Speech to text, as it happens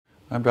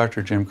I'm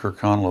Dr. Jim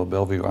Kirkconnell of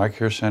Bellevue Eye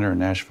Care Center in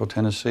Nashville,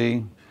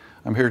 Tennessee.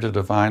 I'm here to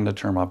define the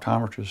term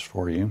optometrist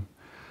for you.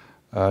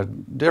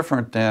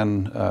 Different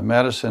than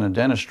medicine and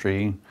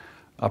dentistry,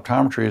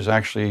 optometry is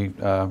actually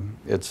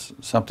it's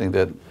something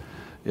that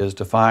is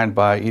defined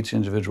by each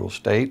individual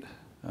state.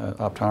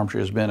 Optometry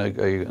has been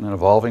an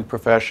evolving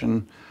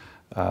profession.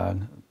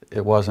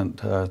 It wasn't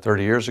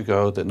 30 years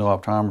ago that no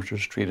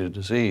optometrist treated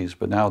disease,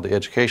 but now the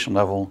education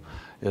level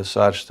is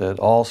such that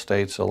all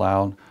states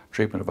allow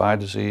treatment of eye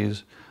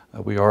disease.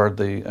 We are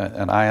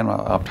an eye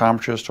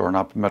optometrist, or an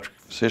optometric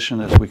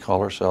physician as we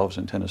call ourselves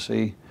in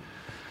Tennessee.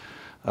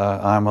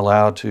 I'm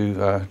allowed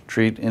to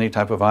treat any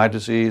type of eye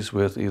disease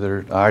with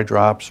either eye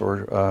drops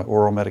or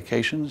oral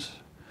medications.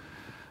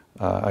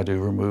 I do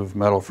remove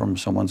metal from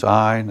someone's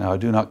eye. Now, I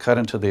do not cut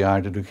into the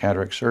eye to do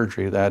cataract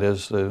surgery. That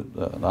is an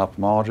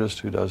ophthalmologist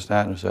who does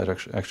that and has had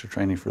extra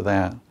training for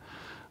that.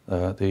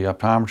 The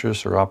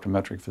optometrist or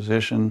optometric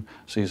physician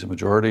sees the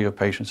majority of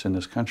patients in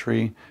this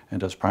country and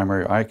does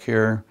primary eye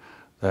care.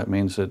 That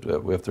means that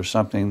if there's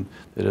something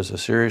that is a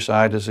serious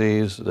eye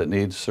disease that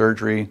needs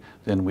surgery,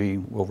 then we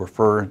will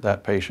refer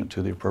that patient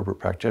to the appropriate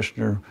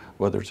practitioner,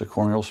 whether it's a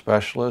corneal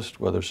specialist,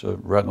 whether it's a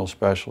retinal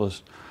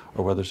specialist,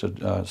 or whether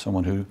it's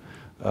someone who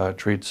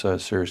treats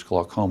serious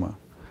glaucoma.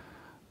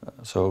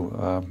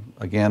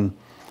 Again,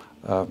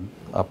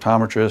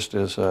 optometrist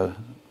is an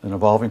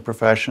evolving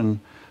profession.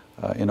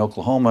 In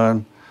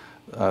Oklahoma,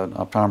 an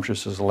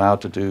optometrist is allowed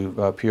to do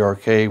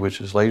PRK,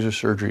 which is laser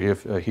surgery,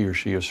 if he or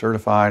she is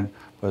certified.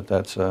 But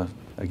that's,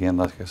 again,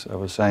 like I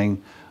was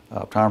saying,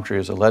 optometry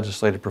is a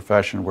legislated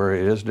profession where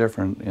it is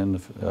different in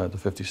the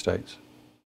 50 states.